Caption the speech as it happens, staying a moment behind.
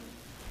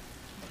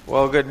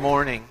Well, good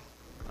morning.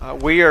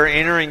 We are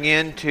entering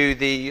into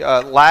the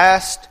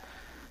last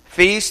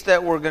feast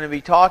that we're going to be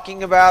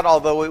talking about,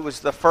 although it was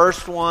the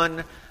first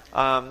one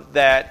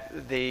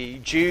that the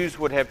Jews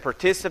would have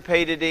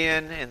participated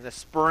in the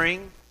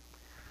spring.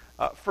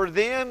 For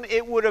them,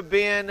 it would have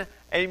been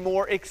a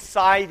more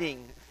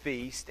exciting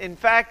feast. In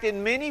fact,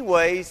 in many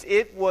ways,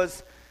 it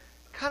was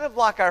kind of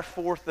like our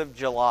 4th of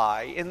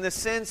July, in the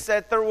sense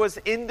that there was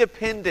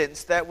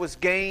independence that was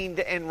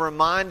gained and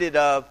reminded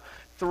of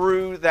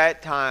through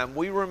that time.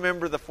 We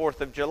remember the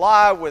 4th of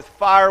July with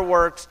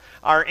fireworks.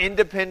 Our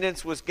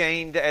independence was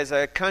gained as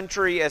a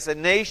country, as a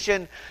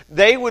nation.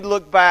 They would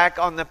look back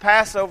on the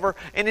Passover,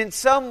 and in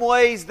some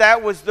ways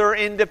that was their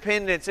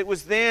independence. It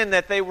was then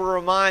that they were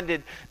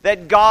reminded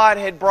that God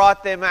had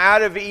brought them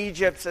out of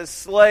Egypt as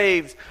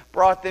slaves,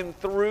 brought them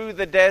through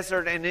the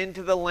desert and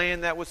into the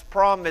land that was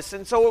promised.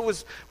 And so it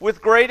was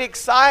with great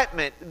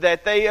excitement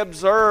that they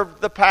observed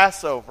the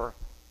Passover.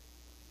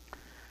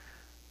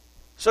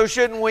 So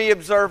shouldn't we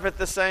observe it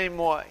the same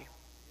way?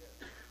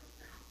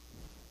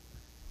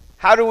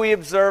 How do we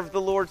observe the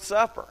Lord's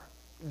Supper?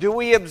 Do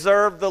we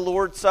observe the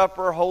Lord's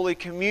Supper, Holy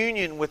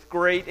Communion, with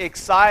great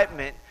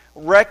excitement,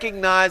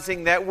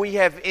 recognizing that we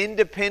have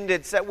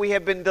independence, that we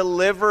have been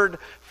delivered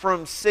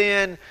from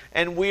sin,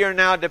 and we are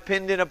now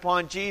dependent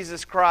upon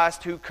Jesus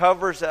Christ who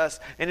covers us?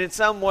 And in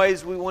some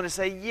ways we want to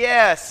say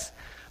yes,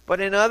 but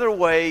in other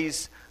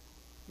ways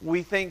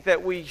we think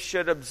that we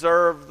should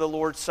observe the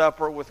Lord's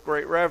Supper with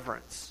great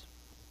reverence.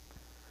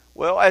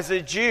 Well, as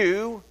a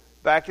Jew,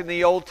 back in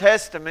the Old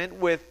Testament,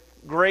 with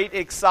great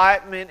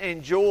excitement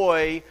and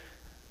joy,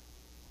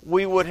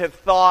 we would have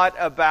thought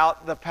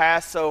about the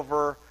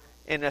Passover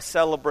in a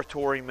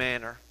celebratory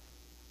manner.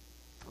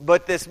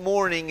 But this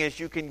morning, as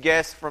you can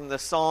guess from the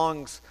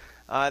songs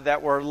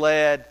that were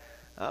led,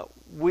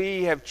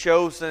 we have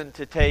chosen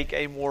to take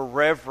a more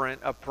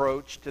reverent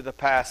approach to the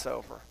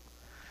Passover.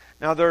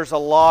 Now, there's a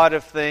lot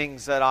of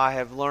things that I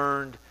have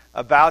learned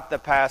about the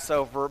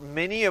Passover,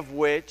 many of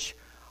which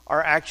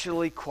are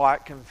actually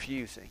quite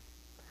confusing.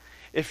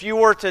 If you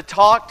were to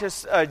talk to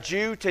a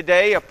Jew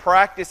today, a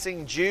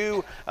practicing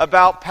Jew,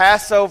 about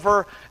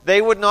Passover,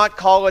 they would not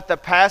call it the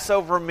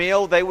Passover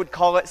meal, they would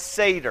call it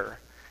Seder,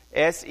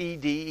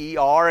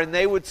 S-E-D-E-R, and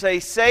they would say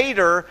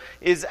Seder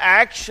is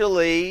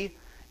actually,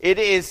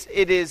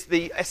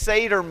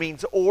 Seder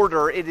means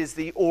order, it is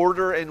the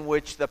order in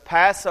which the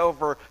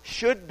Passover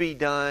should be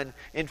done.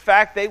 In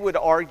fact, they would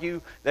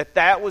argue that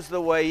that was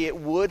the way it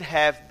would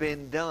have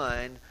been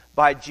done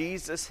by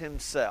Jesus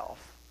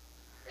himself.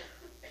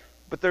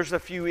 But there's a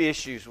few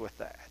issues with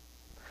that.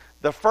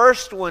 The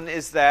first one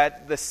is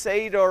that the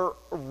Seder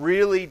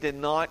really did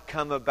not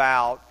come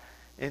about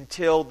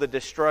until the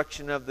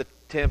destruction of the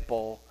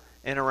temple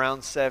in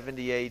around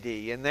 70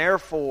 A.D. And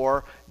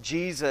therefore,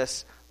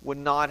 Jesus would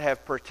not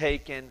have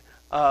partaken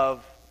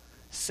of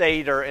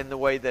Seder in the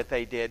way that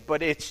they did.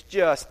 But it's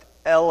just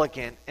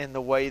elegant in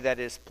the way that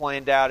is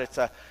planned out. It's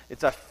a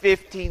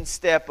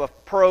 15-step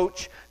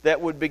approach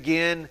that would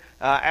begin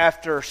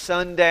after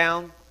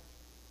sundown,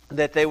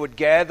 that they would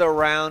gather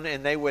around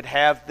and they would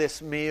have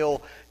this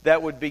meal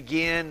that would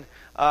begin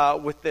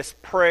with this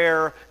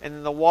prayer and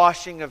then the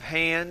washing of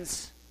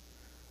hands.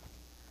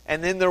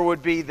 And then there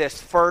would be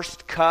this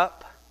first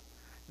cup,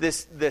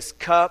 this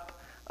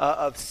cup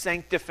of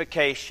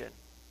sanctification.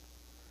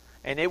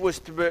 And it was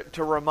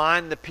to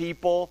remind the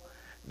people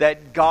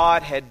that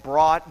God had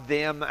brought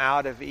them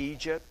out of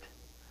Egypt.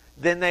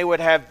 Then they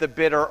would have the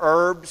bitter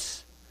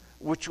herbs,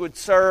 which would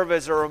serve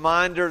as a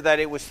reminder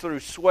that it was through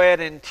sweat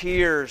and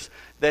tears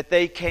that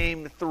they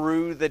came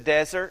through the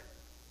desert.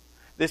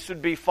 This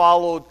would be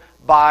followed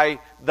by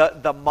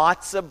the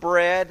matzah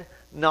bread,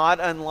 not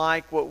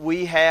unlike what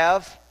we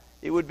have.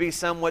 It would be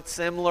somewhat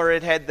similar.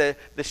 It had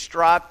the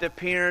striped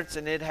appearance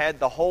and it had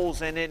the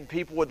holes in it. And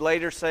people would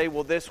later say,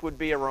 well, this would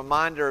be a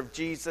reminder of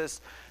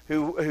Jesus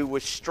who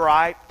was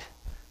striped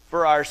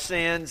for our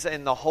sins,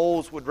 and the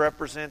holes would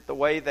represent the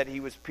way that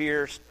he was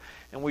pierced.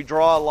 And we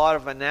draw a lot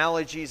of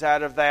analogies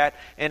out of that.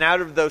 And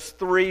out of those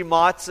 3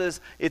 matzahs,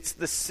 it's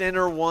the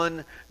center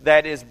one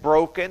that is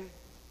broken.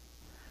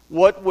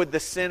 What would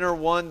the center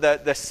one,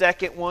 the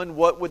second one,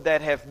 what would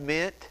that have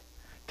meant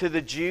to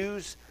the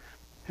Jews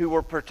who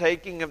were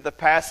partaking of the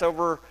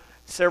Passover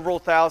several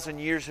thousand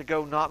years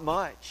ago? Not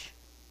much.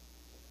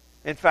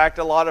 In fact,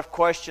 a lot of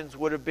questions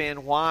would have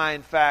been, why,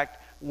 in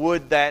fact,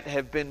 would that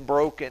have been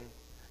broken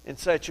in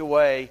such a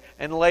way?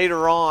 And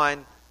later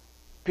on,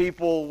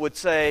 people would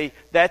say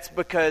that's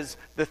because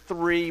the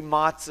 3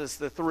 matzahs,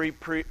 the 3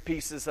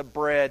 pieces of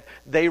bread,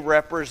 they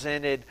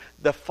represented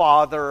the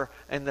Father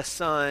and the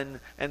Son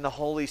and the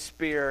Holy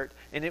Spirit.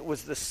 And it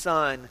was the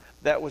Son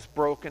that was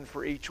broken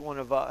for each one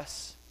of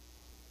us.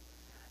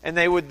 And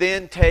they would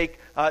then take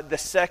the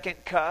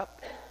second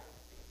cup.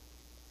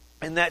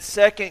 And that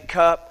second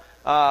cup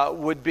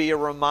would be a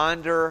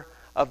reminder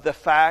of the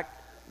fact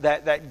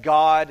that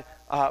God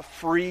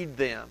freed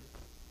them.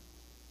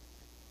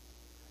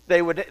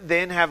 They would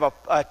then have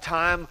a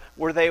time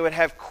where they would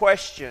have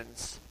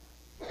questions.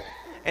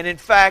 And in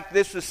fact,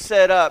 this was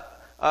set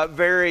up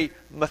very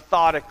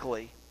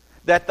methodically.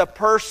 that the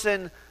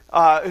person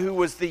who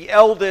was the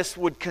eldest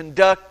would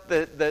conduct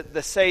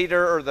the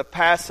Seder or the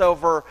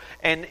Passover,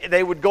 and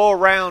they would go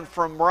around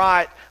from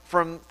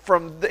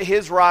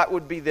his right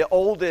would be the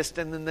oldest,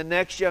 and then the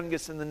next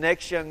youngest, and the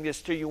next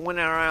youngest, till you went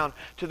around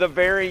to the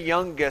very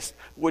youngest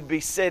would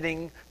be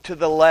sitting to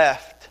the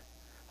left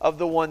of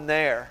the one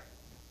there.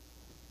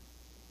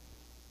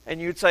 And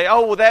you'd say,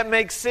 oh, well, that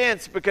makes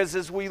sense, because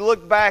as we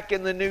look back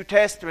in the New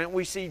Testament,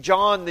 we see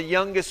John, the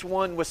youngest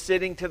one, was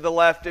sitting to the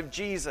left of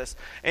Jesus.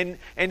 And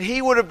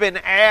he would have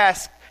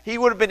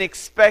been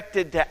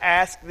expected to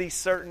ask these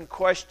certain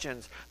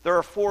questions. There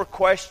are 4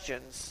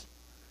 questions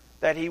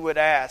that he would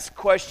ask.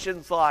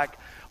 Questions like,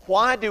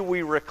 why do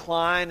we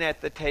recline at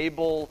the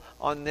table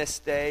on this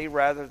day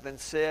rather than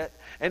sit?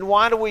 And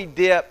why do we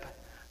dip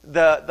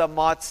the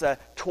matzah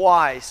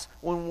twice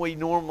when we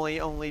normally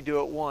only do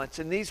it once?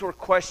 And these were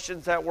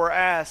questions that were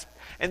asked.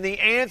 And the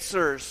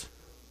answers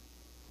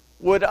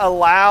would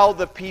allow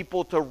the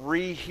people to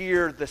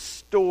rehear the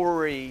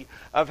story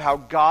of how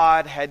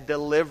God had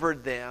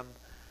delivered them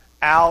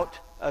out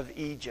of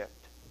Egypt.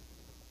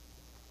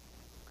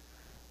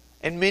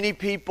 And many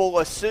people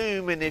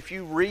assume, and if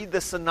you read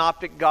the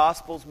Synoptic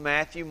Gospels,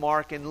 Matthew,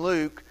 Mark, and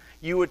Luke,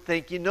 you would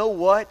think, you know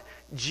what?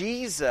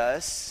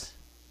 Jesus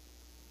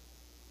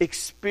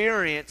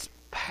experienced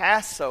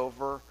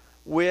Passover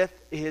with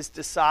his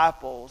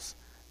disciples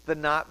the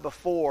night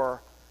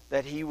before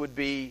that he would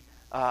be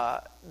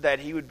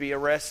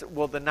arrested.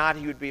 Well, the night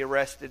he would be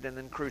arrested and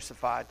then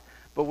crucified.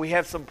 But we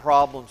have some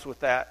problems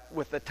with that,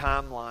 with the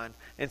timeline.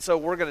 And so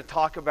we're going to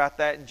talk about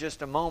that in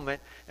just a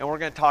moment. And we're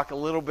going to talk a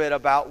little bit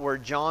about where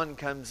John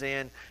comes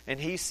in, and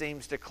he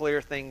seems to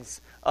clear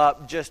things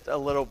up just a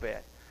little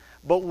bit.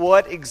 But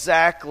what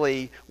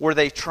exactly were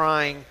they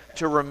trying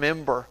to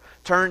remember?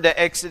 Turn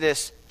to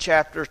Exodus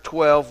chapter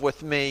 12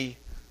 with me.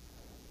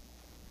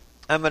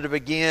 I'm going to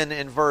begin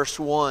in verse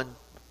 1.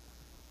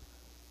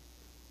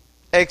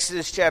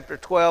 Exodus chapter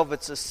 12,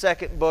 it's the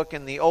second book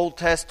in the Old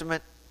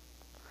Testament.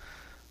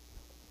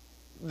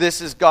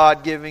 This is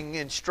God giving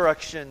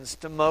instructions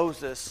to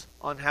Moses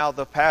on how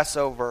the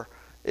Passover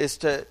is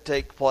to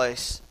take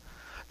place.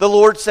 The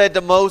Lord said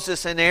to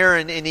Moses and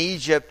Aaron in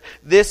Egypt,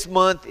 "This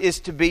month is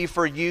to be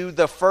for you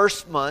the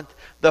first month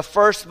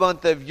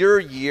of your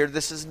year."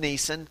 This is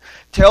Nisan.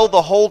 "Tell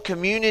the whole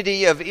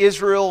community of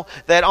Israel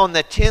that on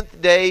the 10th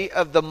day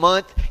of the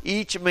month,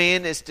 each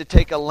man is to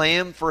take a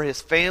lamb for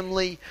his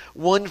family,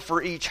 one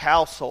for each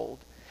household.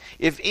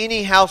 If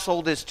any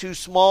household is too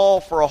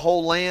small for a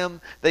whole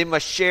lamb, they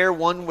must share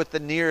one with the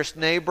nearest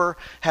neighbor,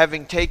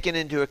 having taken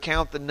into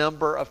account the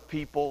number of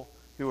people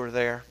who are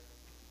there.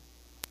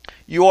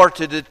 You are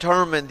to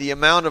determine the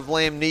amount of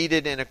lamb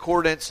needed in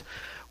accordance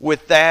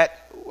with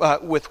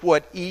with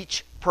what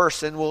each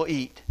person will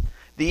eat.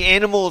 The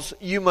animals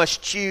you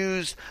must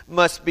choose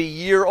must be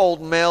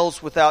year-old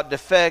males without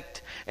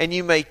defect, and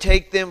you may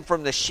take them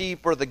from the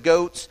sheep or the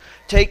goats.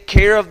 Take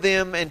care of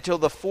them until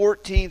the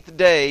 14th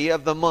day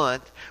of the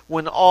month,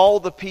 when all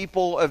the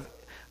people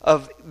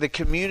of the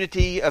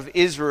community of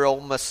Israel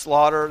must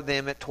slaughter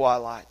them at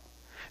twilight.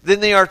 Then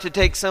they are to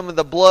take some of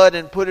the blood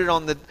and put it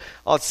on the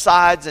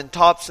sides and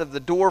tops of the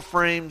door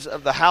frames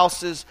of the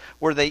houses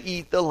where they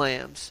eat the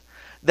lambs.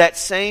 That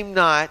same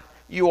night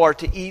you are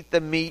to eat the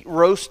meat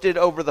roasted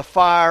over the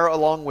fire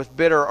along with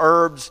bitter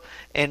herbs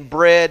and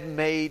bread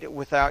made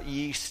without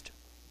yeast.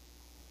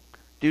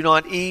 Do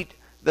not eat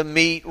the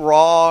meat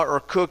raw or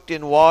cooked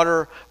in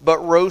water, but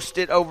roast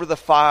it over the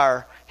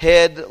fire.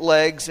 Head,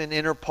 legs, and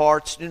inner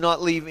parts. Do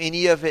not leave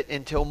any of it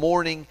until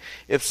morning.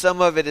 If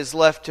some of it is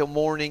left till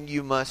morning,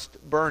 you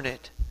must burn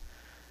it.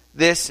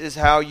 This is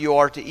how you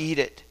are to eat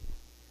it: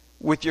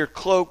 with your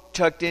cloak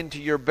tucked into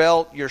your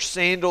belt, your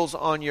sandals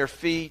on your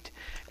feet,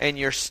 and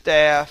your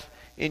staff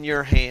in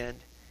your hand.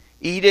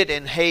 Eat it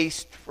in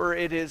haste, for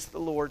it is the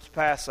Lord's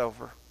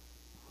Passover.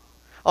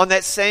 On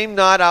that same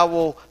night I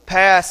will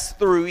pass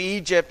through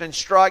Egypt and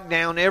strike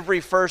down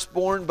every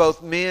firstborn,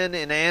 both men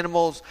and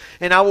animals,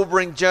 and I will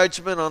bring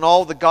judgment on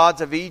all the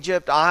gods of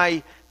Egypt.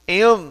 I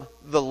am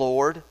the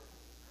Lord.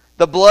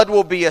 The blood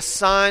will be a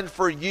sign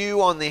for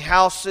you on the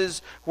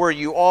houses where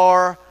you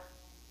are,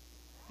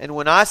 and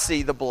when I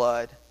see the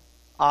blood,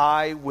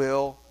 I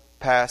will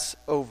pass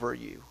over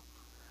you.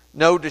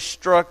 No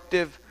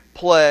destructive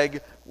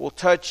plague will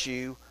touch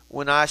you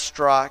when I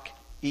strike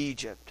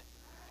Egypt.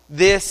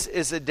 This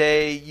is a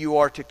day you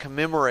are to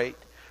commemorate.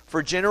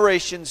 For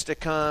generations to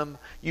come,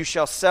 you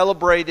shall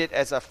celebrate it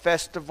as a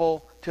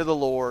festival to the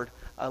Lord,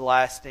 a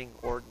lasting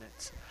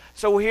ordinance."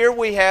 So here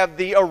we have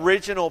the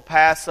original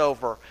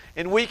Passover.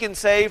 And we can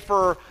say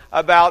for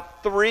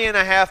about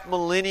 3.5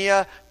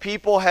 millennia,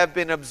 people have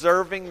been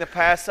observing the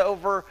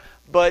Passover.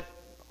 But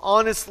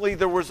honestly,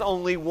 there was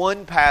only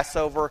one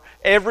Passover.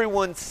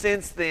 Everyone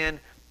since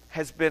then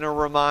has been a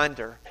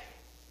reminder.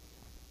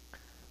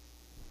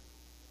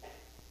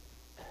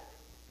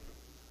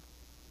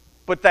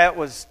 But that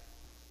was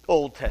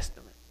Old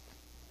Testament.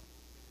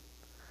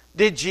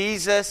 Did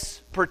Jesus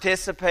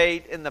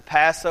participate in the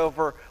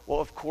Passover? Well,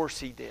 of course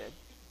he did.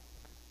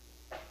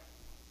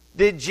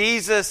 Did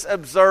Jesus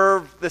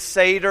observe the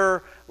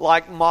Seder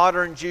like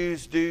modern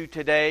Jews do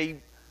today?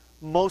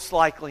 Most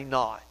likely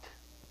not.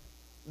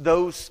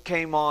 Those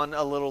came on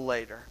a little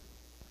later.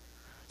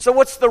 So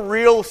what's the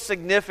real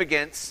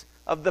significance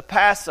of the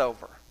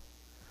Passover?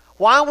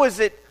 Why was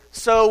it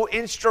so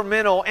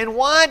instrumental? And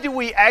why do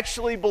we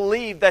actually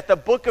believe that the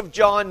book of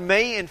John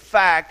may in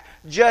fact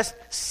just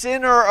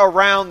center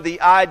around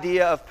the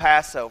idea of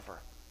Passover?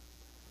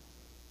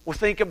 Well,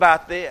 think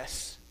about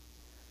this.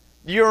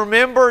 Do you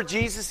remember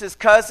Jesus'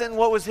 cousin?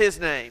 What was his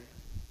name?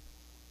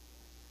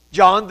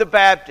 John the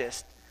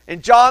Baptist.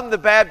 And John the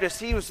Baptist,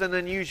 he was an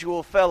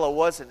unusual fellow,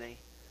 wasn't he?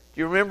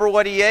 Do you remember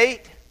what he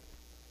ate?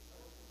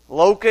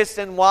 Locusts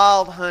and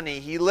wild honey.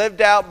 He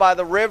lived out by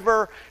the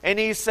river and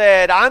he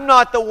said, I'm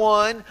not the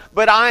one,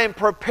 but I am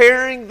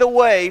preparing the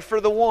way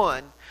for the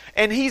one.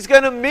 And he's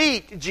going to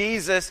meet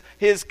Jesus,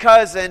 his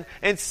cousin,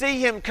 and see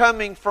him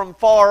coming from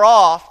far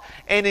off.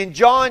 And in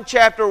John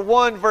chapter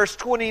 1, verse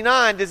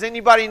 29, does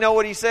anybody know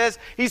what he says?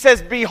 He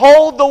says,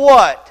 behold the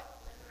what?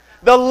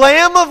 The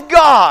Lamb of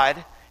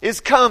God is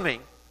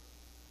coming.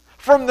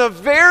 From the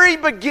very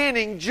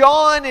beginning,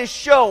 John is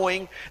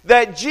showing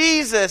that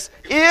Jesus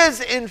is,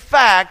 in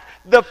fact,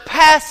 the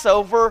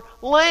Passover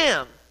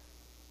Lamb.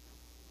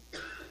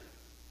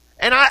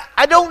 And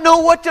I don't know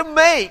what to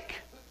make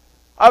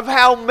of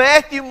how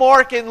Matthew,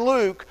 Mark, and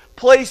Luke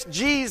place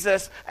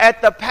Jesus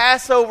at the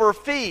Passover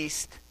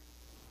feast.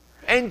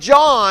 And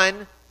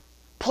John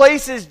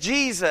places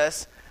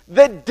Jesus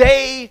the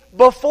day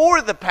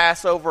before the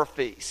Passover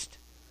feast.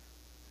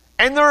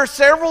 And there are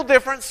several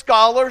different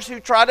scholars who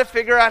try to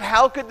figure out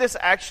how could this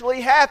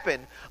actually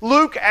happen.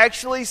 Luke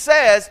actually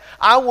says,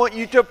 I want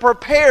you to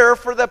prepare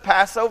for the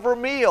Passover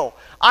meal.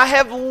 I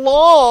have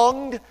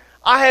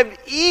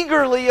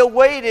eagerly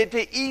awaited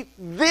to eat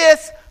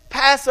this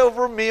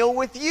Passover meal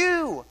with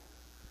you.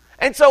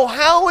 And so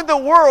how in the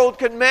world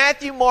could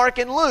Matthew, Mark,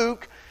 and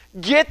Luke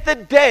get the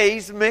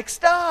days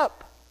mixed up?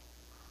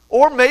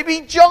 Or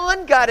maybe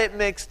John got it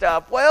mixed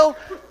up. Well,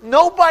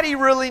 nobody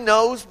really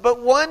knows, but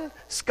one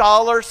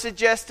scholar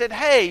suggested,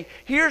 hey,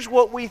 here's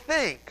what we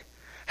think.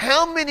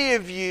 How many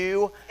of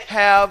you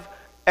have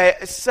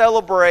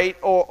celebrate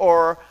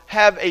or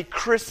have a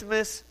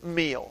Christmas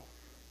meal?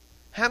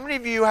 How many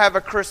of you have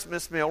a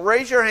Christmas meal?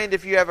 Raise your hand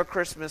if you have a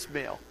Christmas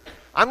meal.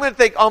 I'm going to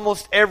think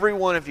almost every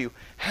one of you.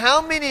 How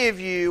many of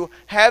you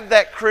have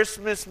that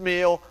Christmas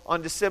meal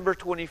on December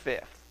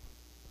 25th?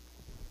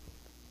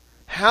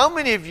 How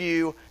many of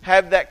you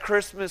have that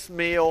Christmas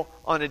meal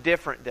on a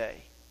different day?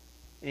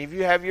 Any of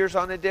you have yours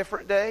on a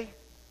different day?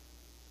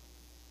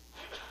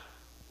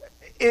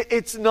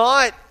 It's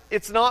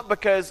not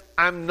because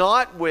I'm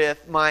not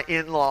with my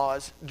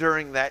in-laws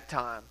during that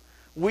time.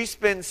 We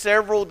spend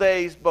several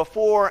days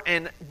before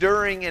and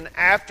during and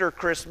after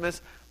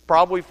Christmas,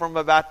 probably from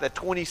about the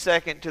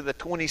 22nd to the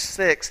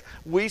 26th,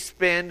 we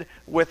spend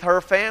with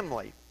her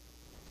family.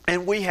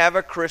 And we have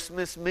a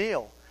Christmas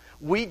meal.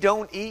 We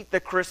don't eat the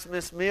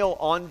Christmas meal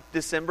on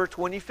December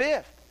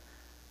 25th.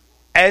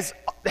 As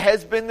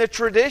has been the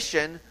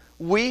tradition,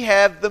 we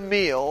have the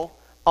meal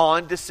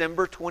on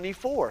December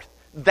 24th.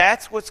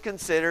 That's what's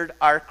considered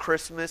our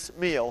Christmas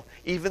meal,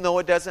 even though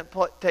it doesn't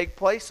take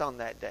place on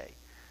that day.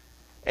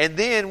 And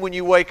then when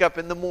you wake up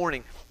in the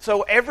morning.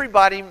 So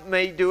everybody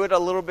may do it a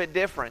little bit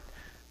different.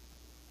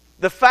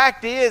 The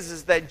fact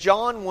is that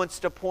John wants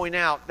to point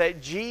out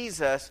that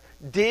Jesus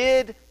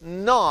did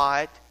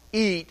not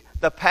eat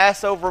the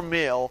Passover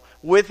meal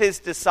with his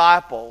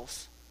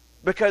disciples.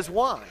 Because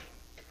why?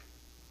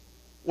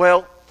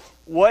 Well,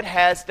 what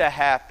has to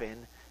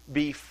happen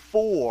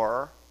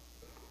before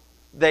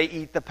they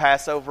eat the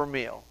Passover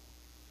meal?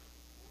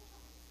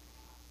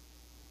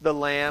 The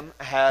lamb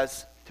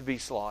has to be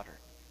slaughtered.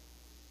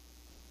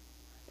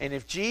 And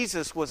if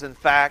Jesus was in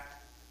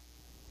fact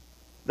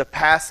the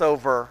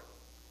Passover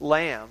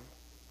lamb,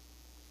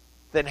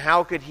 then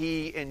how could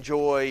he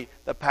enjoy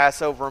the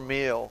Passover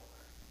meal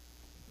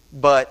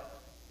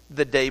but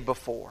the day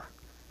before?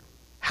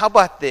 How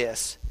about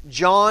this?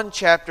 John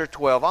chapter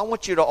 12. I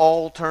want you to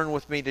all turn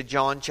with me to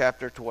John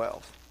chapter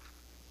 12.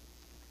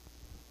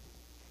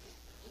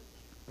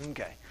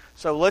 Okay.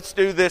 So let's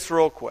do this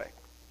real quick.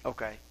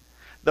 Okay.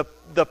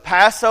 The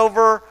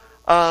Passover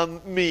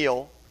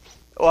meal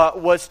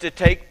was to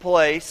take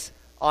place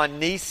on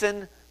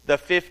Nisan the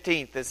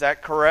 15th. Is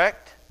that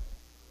correct?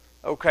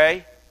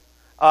 Okay.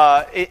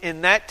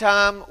 In that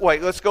time,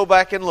 wait, let's go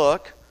back and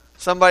look.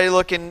 Somebody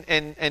look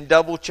and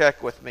double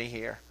check with me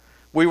here.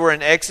 We were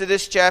in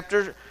Exodus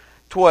chapter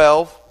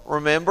 12,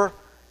 remember?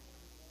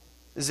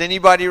 Does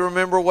anybody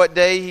remember what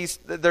day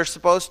they're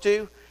supposed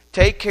to?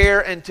 Take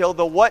care until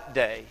the what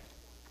day?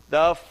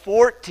 The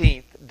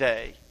 14th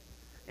day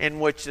in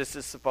which this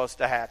is supposed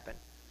to happen.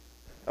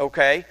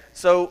 Okay?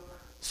 So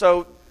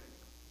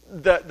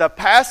the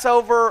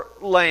Passover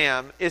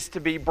lamb is to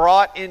be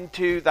brought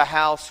into the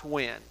house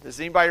when? Does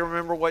anybody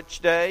remember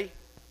which day?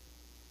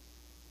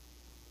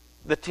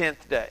 The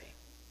 10th day.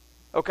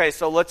 Okay,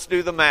 so let's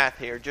do the math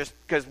here, just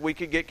because we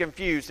could get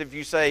confused. If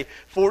you say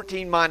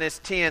 14 minus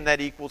 10,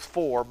 that equals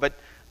 4. But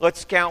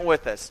let's count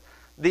with us.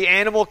 The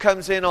animal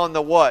comes in on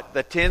the what?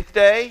 The 10th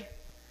day,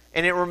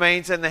 and it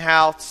remains in the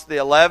house the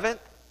 11th,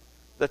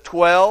 the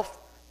 12th,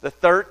 the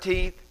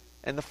 13th,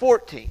 and the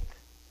 14th.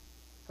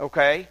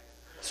 Okay?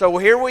 So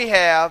here we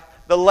have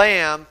the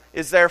lamb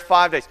is there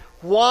 5 days.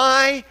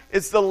 Why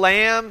is the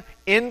lamb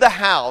in the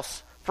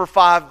house for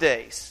 5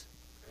 days?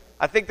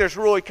 I think there's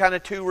really kind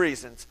of two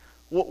reasons.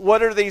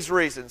 What are these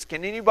reasons?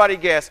 Can anybody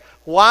guess?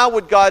 Why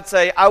would God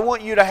say, I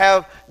want you to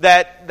have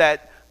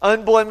that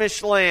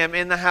unblemished lamb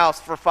in the house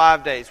for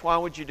 5 days? Why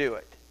would you do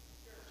it?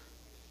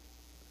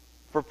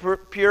 For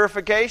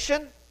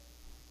purification?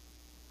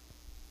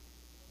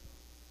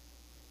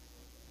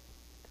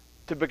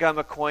 To become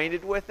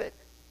acquainted with it?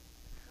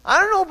 I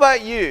don't know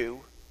about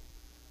you,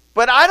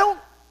 but I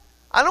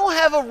don't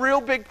have a real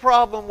big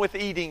problem with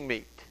eating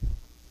meat.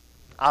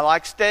 I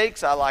like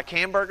steaks, I like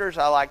hamburgers,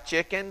 I like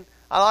chicken,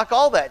 I like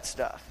all that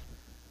stuff.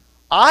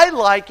 I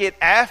like it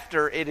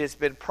after it has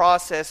been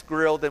processed,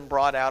 grilled, and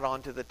brought out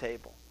onto the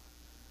table.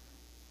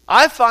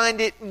 I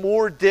find it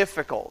more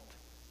difficult.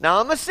 Now,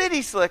 I'm a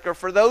city slicker.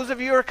 For those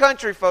of you who are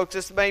country folks,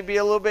 this may be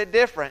a little bit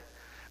different.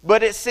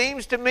 But it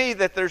seems to me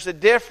that there's a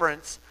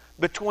difference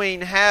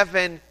between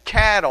having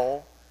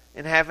cattle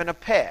and having a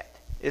pet,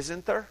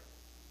 isn't there?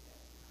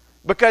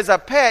 Because a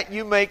pet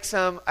you make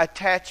some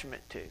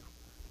attachment to.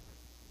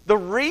 The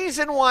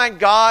reason why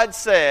God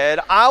said,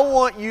 I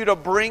want you to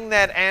bring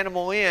that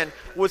animal in,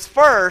 was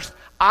first,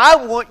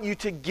 I want you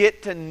to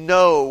get to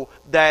know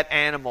that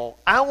animal.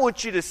 I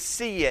want you to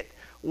see it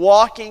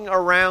walking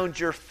around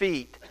your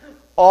feet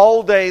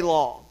all day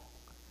long.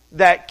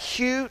 That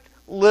cute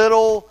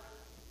little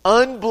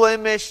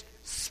unblemished,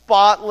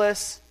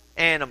 spotless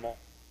animal.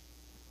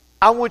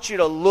 I want you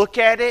to look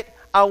at it.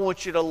 I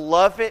want you to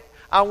love it.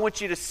 I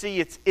want you to see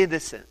its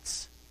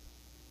innocence.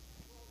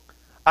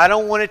 I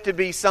don't want it to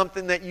be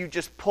something that you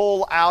just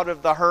pull out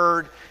of the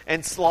herd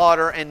and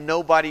slaughter and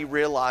nobody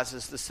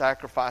realizes the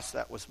sacrifice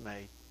that was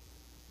made.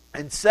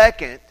 And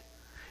second,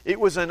 it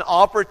was an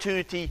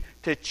opportunity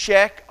to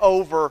check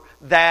over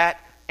that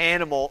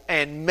animal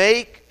and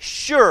make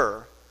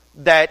sure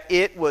that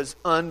it was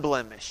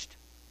unblemished,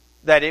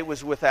 that it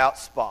was without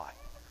spot.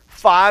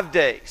 5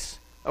 days,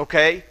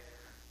 okay?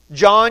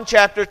 John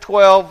chapter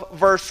 12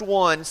 verse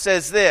 1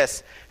 says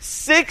this,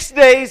 6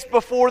 days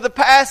before the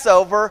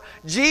Passover,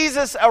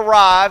 Jesus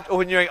arrived. Oh,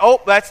 and you're like,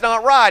 oh, that's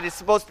not right. It's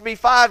supposed to be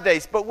 5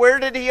 days. But where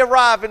did he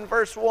arrive in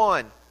verse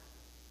 1?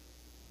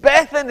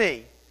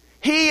 Bethany.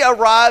 He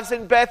arrives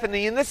in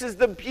Bethany. And this is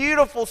the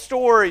beautiful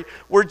story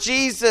where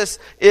Jesus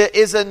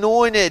is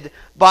anointed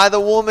by the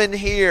woman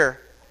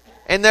here.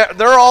 And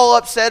they're all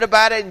upset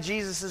about it. And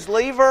Jesus says,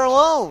 leave her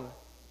alone.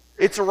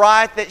 It's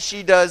right that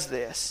she does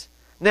this.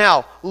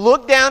 Now,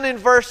 look down in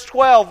verse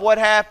 12. What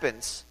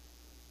happens?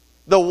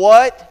 The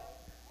what?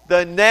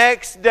 The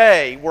next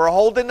day. We're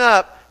holding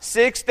up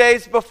 6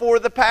 days before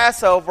the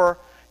Passover.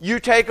 You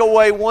take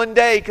away 1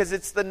 day because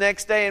it's the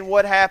next day. And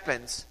what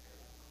happens?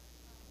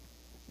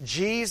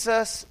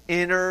 Jesus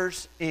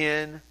enters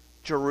in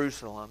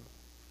Jerusalem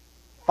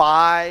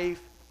 5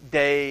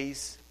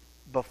 days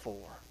before.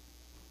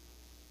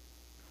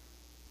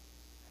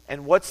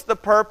 And what's the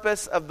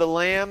purpose of the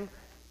lamb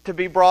to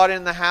be brought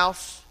in the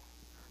house?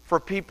 For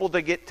people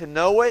to get to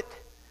know it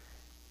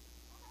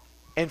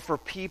and for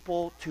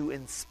people to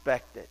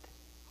inspect it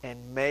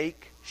and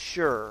make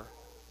sure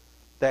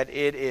that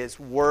it is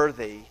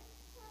worthy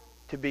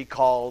to be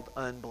called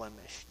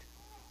unblemished.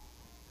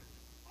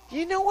 Do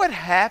you know what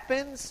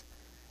happens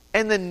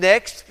in the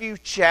next few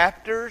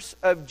chapters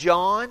of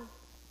John?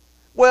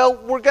 Well,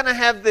 we're going to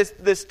have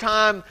this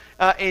time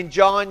in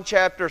John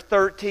chapter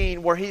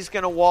 13 where he's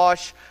going to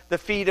wash the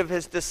feet of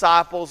his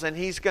disciples and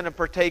he's going to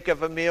partake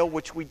of a meal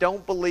which we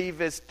don't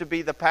believe is to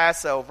be the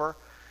Passover.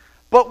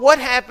 But what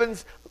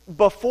happens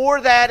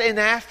before that and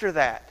after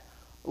that?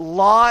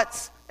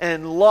 Lots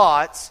and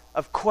lots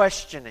of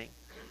questioning.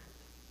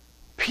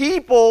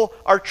 People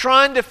are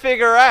trying to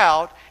figure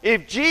out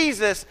if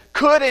Jesus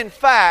could in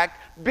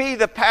fact be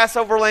the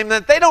Passover lamb.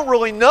 That they don't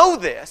really know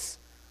this.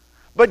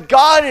 But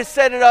God has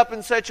set it up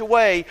in such a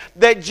way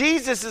that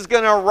Jesus is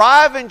going to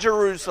arrive in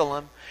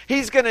Jerusalem.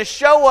 He's going to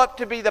show up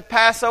to be the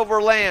Passover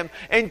lamb.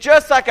 And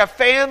just like a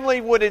family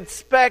would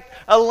inspect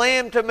a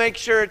lamb to make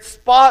sure it's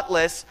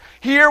spotless,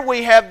 here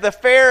we have the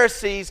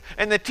Pharisees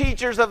and the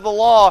teachers of the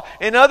law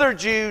and other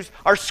Jews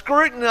are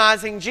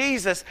scrutinizing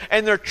Jesus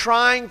and they're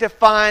trying to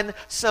find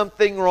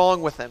something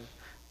wrong with him.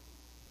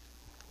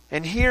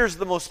 And here's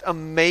the most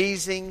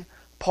amazing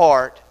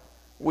part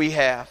we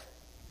have.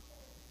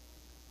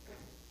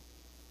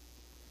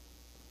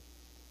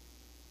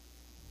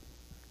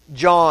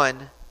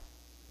 John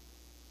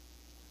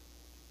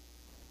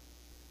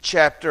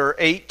chapter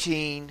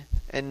 18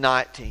 and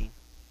 19.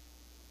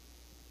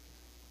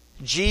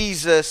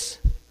 Jesus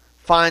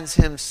finds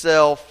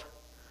himself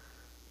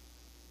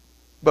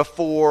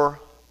before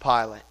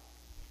Pilate.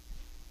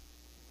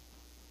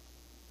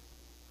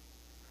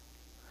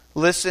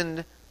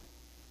 Listen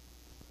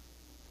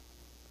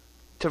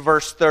to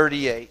verse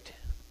 38.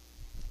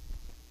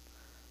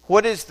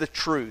 What is the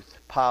truth?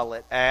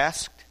 Pilate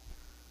asked.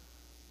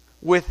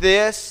 With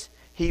this,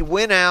 he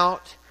went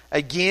out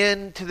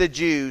again to the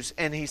Jews,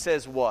 and he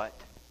says what?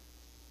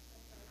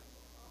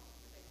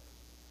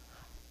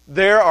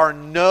 There are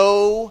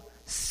no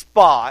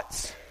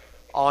spots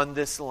on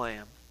this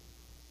lamb.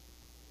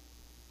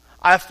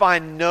 I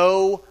find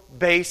no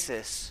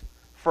basis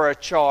for a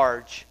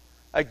charge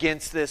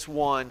against this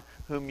one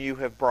whom you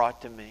have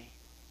brought to me.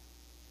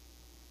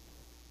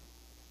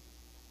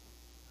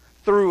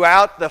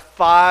 Throughout the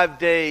 5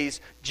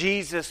 days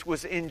Jesus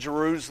was in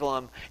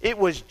Jerusalem, it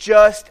was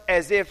just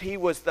as if he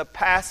was the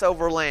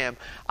Passover lamb.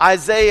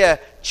 Isaiah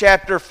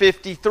chapter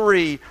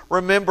 53,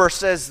 remember,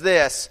 says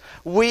this: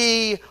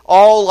 "We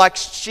all like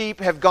sheep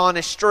have gone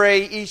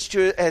astray, each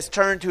has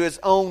turned to his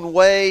own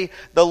way.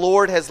 The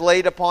Lord has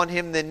laid upon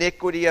him the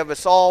iniquity of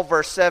us all."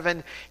 Verse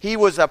 7, "He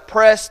was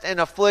oppressed and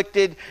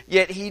afflicted,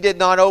 yet he did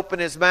not open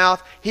his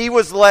mouth. He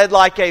was led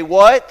like a"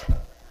 what?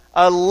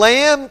 "A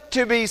lamb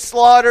to be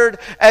slaughtered,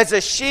 as a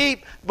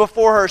sheep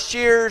before her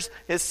shearers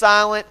is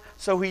silent,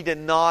 so he did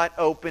not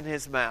open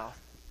his mouth."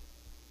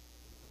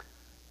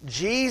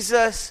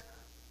 Jesus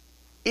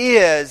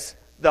is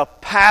the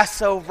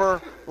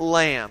Passover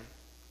lamb,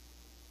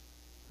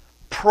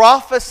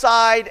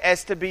 prophesied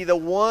as to be the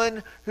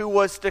one who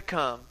was to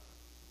come.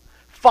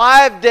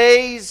 5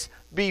 days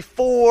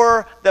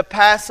before the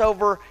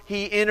Passover,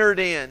 he entered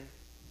in.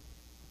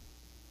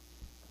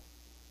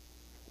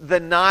 The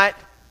night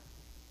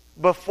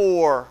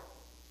before,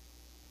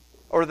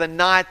 or the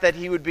night that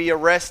he would be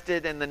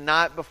arrested and the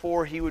night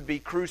before he would be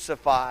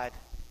crucified,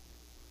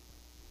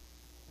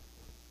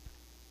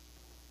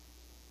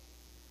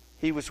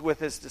 he was with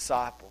his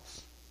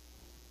disciples.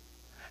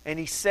 And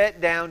he sat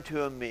down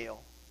to a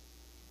meal.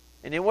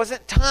 And it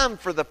wasn't time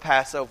for the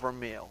Passover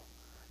meal.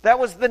 That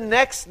was the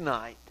next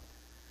night.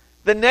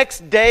 The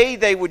next day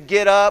they would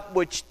get up,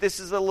 which this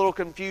is a little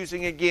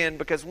confusing again,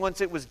 because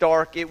once it was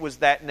dark, it was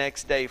that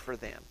next day for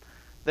them.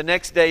 The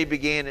next day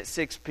began at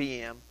 6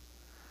 p.m.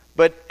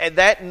 But at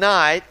that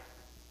night,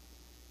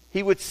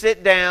 he would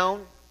sit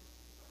down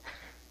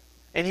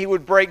and he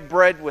would break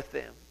bread with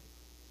them.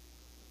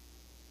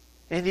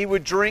 And he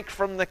would drink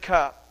from the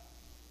cup.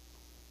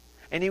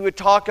 And he would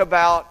talk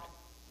about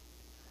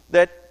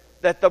that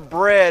the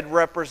bread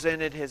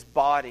represented his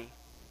body.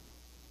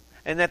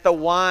 And that the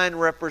wine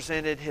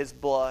represented his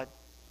blood.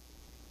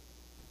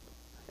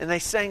 And they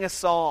sang a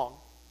song.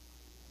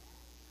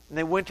 And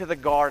they went to the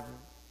garden.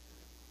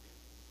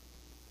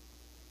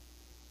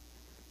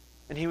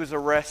 And he was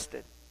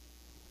arrested.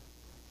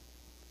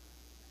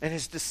 And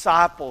his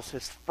disciples,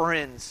 his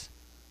friends,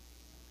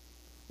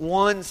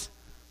 ones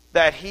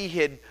that he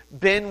had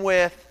been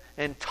with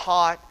and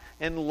taught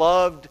and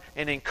loved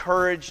and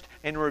encouraged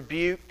and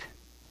rebuked,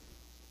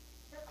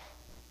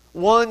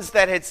 ones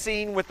that had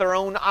seen with their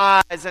own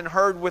eyes and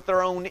heard with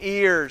their own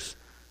ears,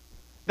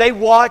 they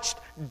watched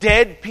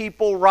dead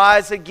people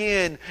rise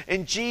again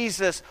and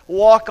Jesus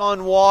walk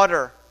on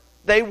water.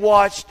 They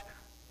watched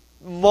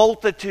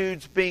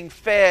multitudes being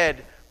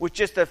fed with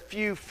just a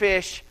few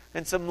fish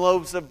and some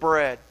loaves of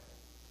bread.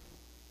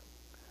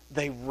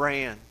 They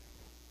ran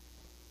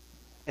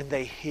and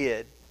they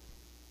hid.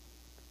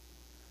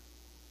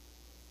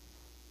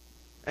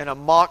 And a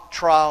mock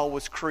trial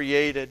was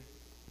created.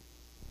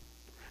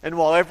 And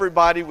while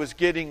everybody was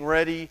getting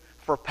ready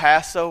for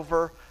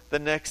Passover the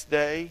next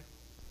day,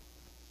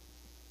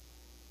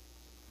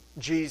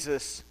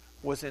 Jesus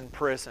was in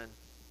prison,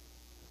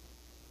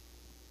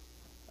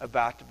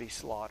 about to be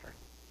slaughtered.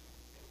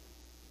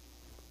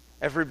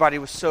 Everybody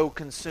was so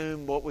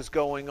consumed what was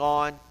going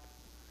on.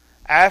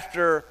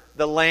 After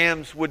the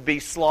lambs would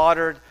be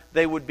slaughtered,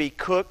 they would be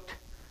cooked.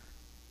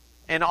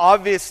 And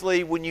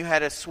obviously, when you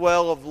had a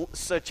swell of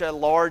such a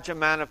large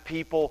amount of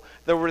people,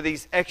 there were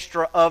these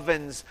extra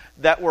ovens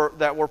that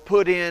were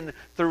put in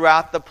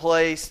throughout the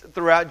place,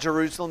 throughout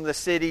Jerusalem, the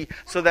city,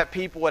 so that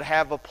people would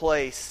have a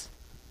place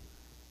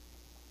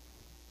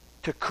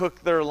to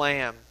cook their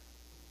lamb.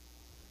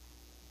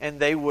 And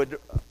they would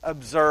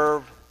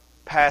observe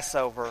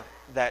Passover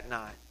that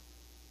night.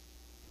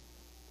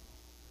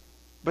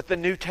 But the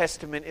New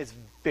Testament is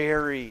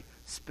very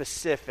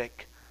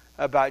specific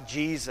about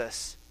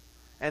Jesus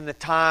and the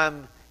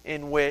time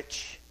in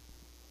which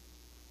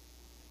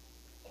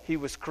he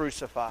was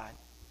crucified.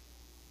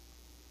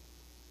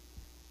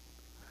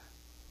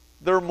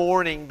 Their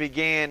morning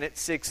began at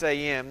 6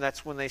 a.m.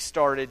 That's when they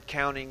started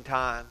counting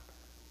time.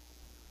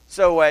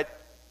 So at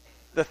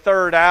the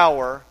third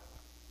hour,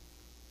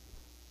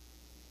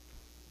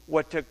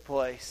 what took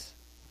place?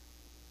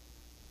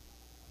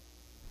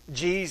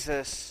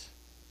 Jesus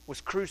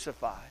was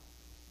crucified.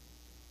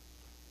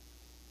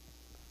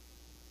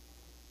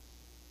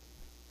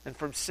 And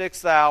from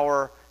 6th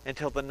hour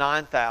until the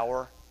 9th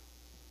hour,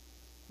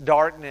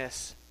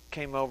 darkness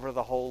came over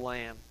the whole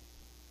land.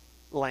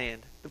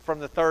 From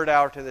the 3rd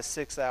hour to the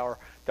 6th hour,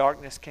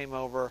 darkness came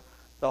over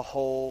the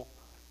whole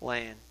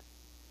land.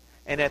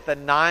 And at the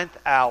 9th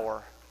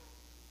hour,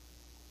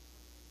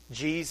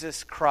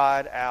 Jesus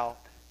cried out,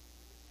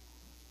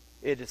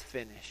 "It is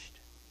finished."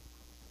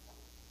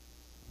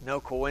 No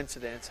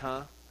coincidence,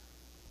 huh?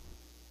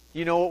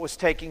 You know what was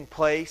taking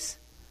place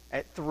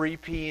at 3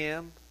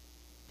 p.m.?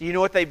 Do you know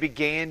what they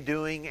began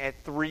doing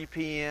at 3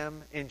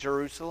 p.m. in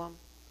Jerusalem?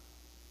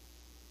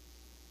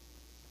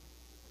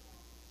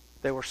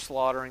 They were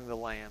slaughtering the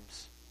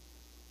lambs.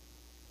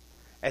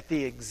 At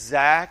the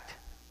exact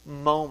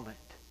moment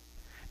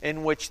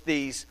in which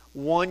these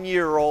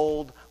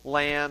 1-year-old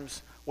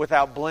lambs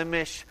without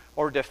blemish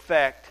or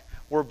defect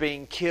were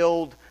being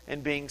killed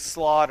and being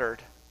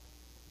slaughtered,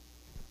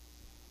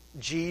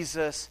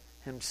 Jesus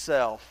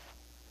himself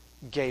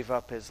gave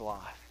up his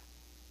life.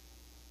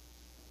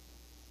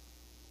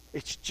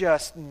 It's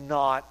just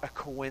not a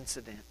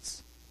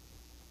coincidence.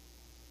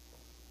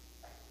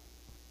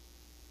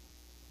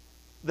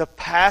 The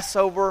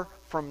Passover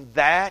from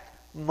that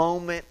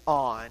moment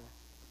on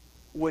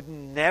would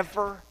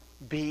never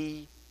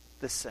be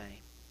the same.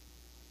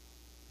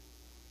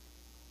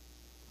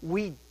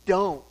 We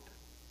don't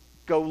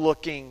go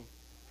looking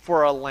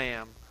for a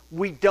lamb.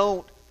 We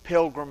don't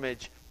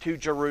pilgrimage to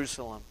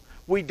Jerusalem.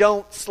 We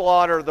don't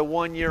slaughter the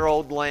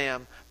 1-year-old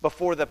lamb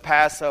before the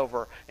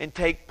Passover and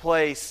take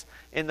place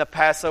in the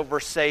Passover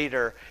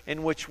Seder,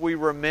 in which we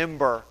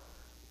remember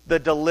the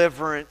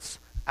deliverance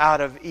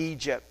out of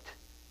Egypt.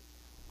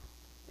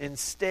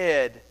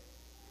 Instead,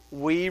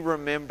 we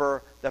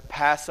remember the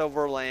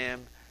Passover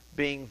lamb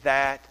being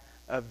that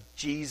of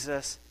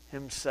Jesus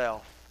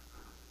himself.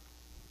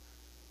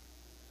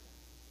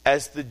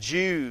 As the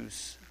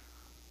Jews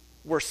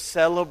were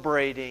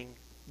celebrating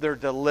their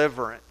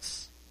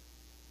deliverance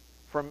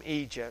from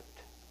Egypt,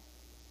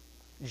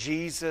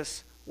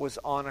 Jesus was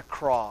on a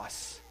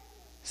cross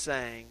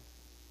saying,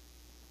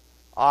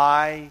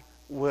 I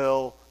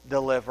will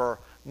deliver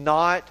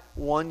not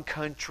one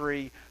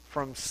country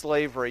from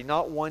slavery,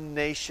 not one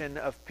nation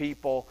of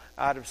people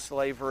out of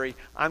slavery.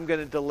 I'm going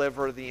to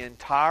deliver the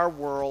entire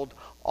world,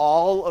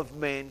 all of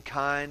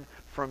mankind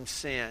from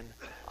sin.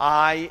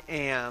 I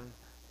am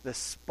the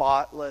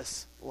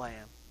spotless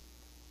Lamb.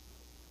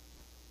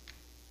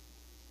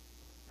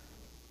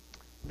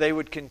 They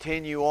would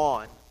continue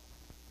on,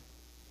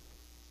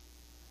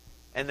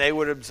 and they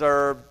would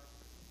observe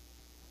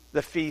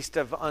the Feast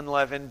of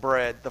Unleavened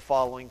Bread the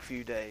following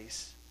few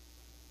days.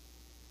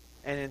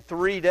 And in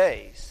 3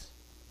 days,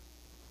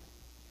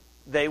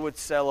 they would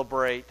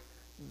celebrate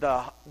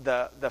the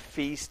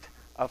Feast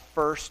of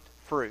First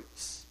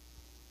Fruits.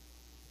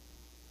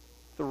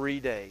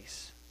 3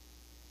 days.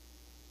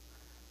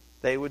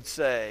 They would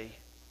say,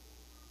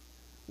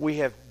 we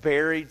have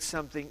buried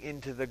something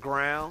into the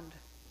ground.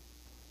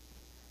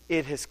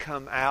 It has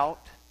come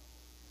out.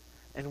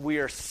 And we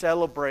are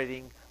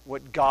celebrating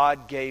what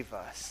God gave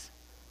us.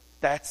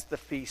 That's the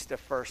Feast of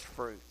First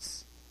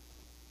Fruits.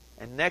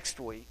 And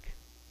next week,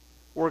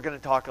 we're going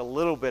to talk a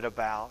little bit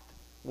about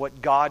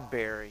what God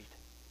buried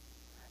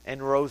and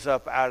rose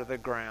up out of the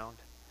ground,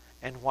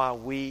 and why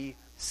we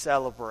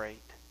celebrate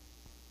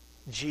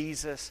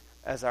Jesus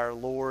as our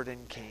Lord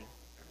and King.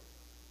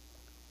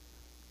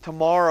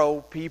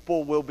 Tomorrow,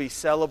 people will be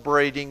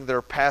celebrating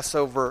their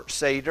Passover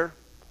Seder.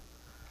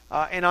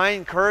 And I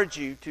encourage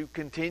you to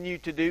continue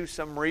to do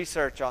some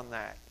research on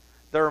that.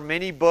 There are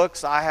many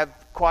books. I have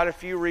quite a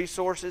few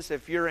resources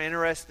if you're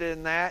interested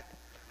in that.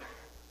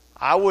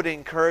 I would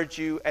encourage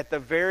you, at the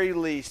very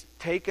least,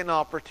 take an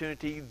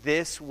opportunity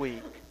this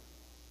week.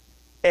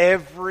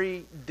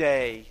 Every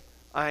day,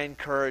 I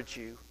encourage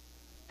you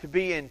to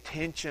be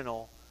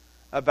intentional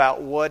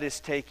about what is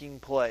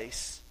taking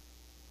place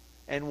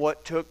and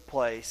what took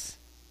place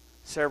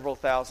several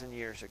thousand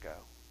years ago.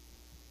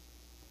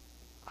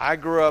 I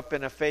grew up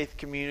in a faith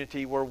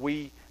community where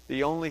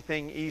the only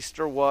thing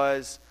Easter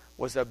was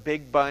a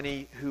big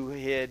bunny who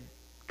hid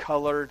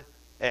colored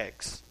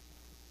eggs.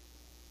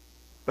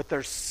 But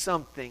there's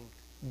something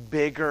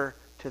bigger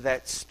to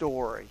that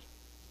story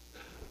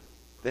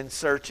than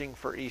searching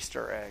for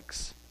Easter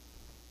eggs.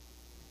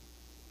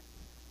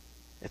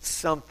 It's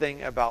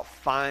something about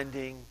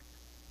finding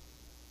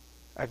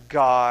a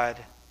God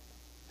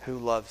who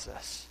loves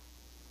us.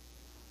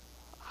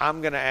 I'm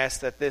going to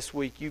ask that this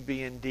week you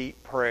be in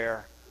deep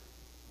prayer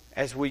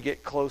as we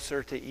get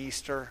closer to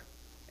Easter,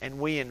 and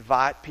we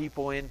invite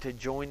people in to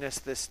join us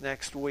this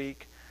next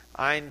week.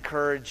 I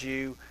encourage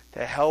you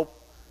to help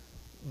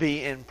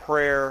be in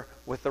prayer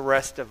with the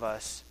rest of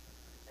us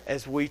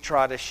as we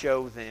try to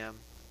show them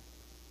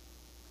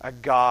a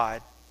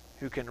God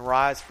who can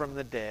rise from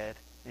the dead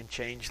and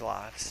change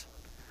lives.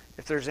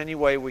 If there's any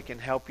way we can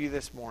help you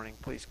this morning,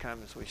 please come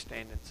as we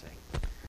stand and sing.